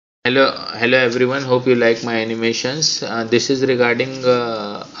Hello everyone. Hope you like my animations. This is regarding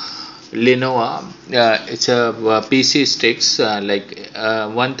Lenovo. It's a PC sticks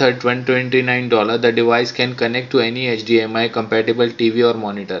 $129. The device can connect to any HDMI compatible TV or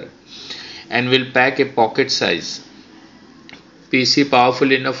monitor and will pack a pocket size PC,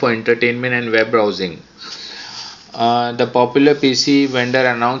 powerful enough for entertainment and web browsing. The popular PC vendor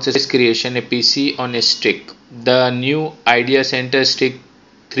announced its creation, a PC on a stick. The new Ideacentre Stick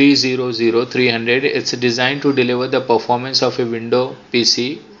 300300. It's designed to deliver the performance of a Windows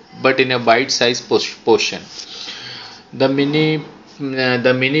PC but in a bite-sized portion. The mini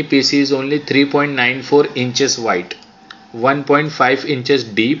PC is only 3.94 inches wide, 1.5 inches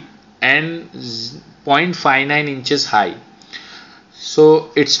deep and 0.59 inches high.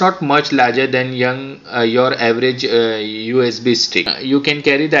 So it's not much larger than your average USB stick. You can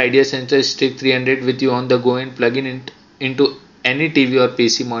carry the Ideacentre Stick 300 with you on the go and plug into any TV or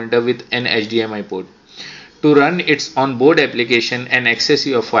PC monitor with an HDMI port to run its onboard application and access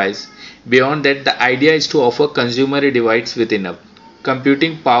your files. Beyond that, the idea is to offer consumer a device with enough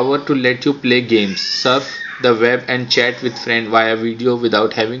computing power to let you play games, surf the web and chat with friends via video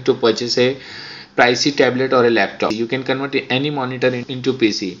without having to purchase a pricey tablet or a laptop. You can convert any monitor into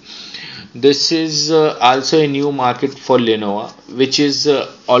PC. This is also a new market for Lenovo, which is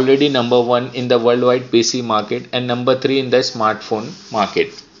already #1 in the worldwide PC market and #3 in the smartphone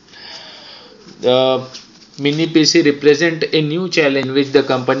market. The mini PC represent a new challenge in which the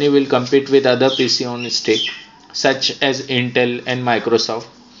company will compete with other PC on stick such as Intel and Microsoft.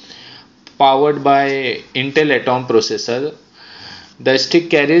 Powered by Intel Atom Processor, the stick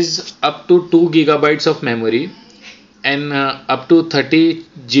carries up to 2 GB of memory and up to 30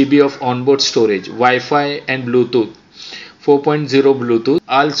 GB of onboard storage. Wi-Fi and Bluetooth 4.0 Bluetooth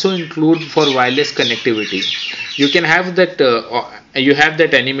also include for wireless connectivity. You can have that you have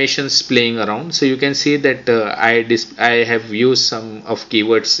that animations playing around, so you can see that I have used some of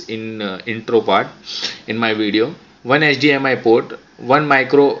keywords in intro part in my video. One HDMI port, one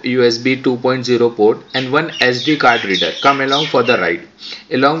micro USB 2.0 port and one SD card reader come along for the ride,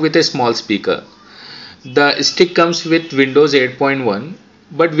 along with a small speaker. The stick comes with Windows 8.1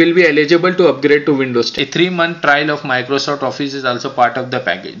 but will be eligible to upgrade to Windows 10. A 3-month trial of Microsoft Office is also part of the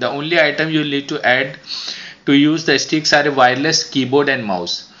package. The only item you need to add to use the sticks are a wireless keyboard and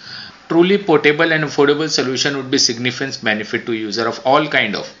mouse. Truly portable and affordable solution would be significant benefit to user of all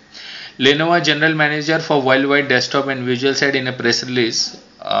kind of. Lenovo General Manager for Worldwide Desktop and Visual said in a press release,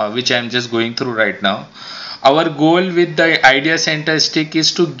 which I am just going through right now, our goal with the Ideacentre Stick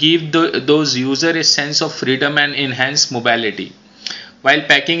is to give those users a sense of freedom and enhance mobility while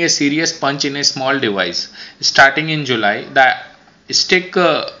packing a serious punch in a small device. Starting in July, the stick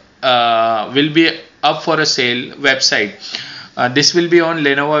will be up for a sale website. This will be on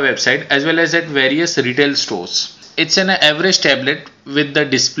Lenovo website as well as at various retail stores. It's an average tablet with the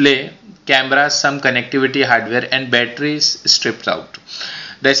display, camera, some connectivity hardware and batteries stripped out.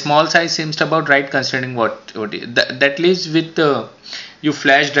 The small size seems about right considering that leaves with your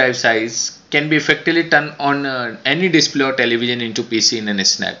flash drive size can be effectively turned on any display or television into PC in a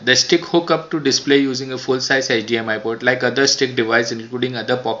snap. The stick hook up to display using a full-size HDMI port like other stick devices including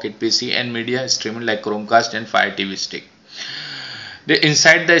other pocket PC and media streaming like Chromecast and Fire TV stick.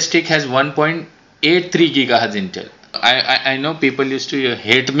 Inside the stick has 1.83 GHz Intel. I know people used to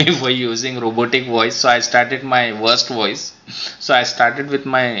hate me for using robotic voice, so I started my worst voice. So I started with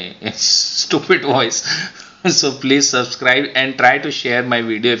my stupid voice. So please subscribe and try to share my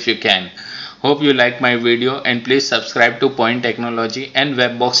video if you can. Hope you like my video and please subscribe to Point Technology and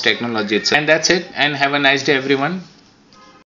Webbox Technology. And that's it, and have a nice day everyone.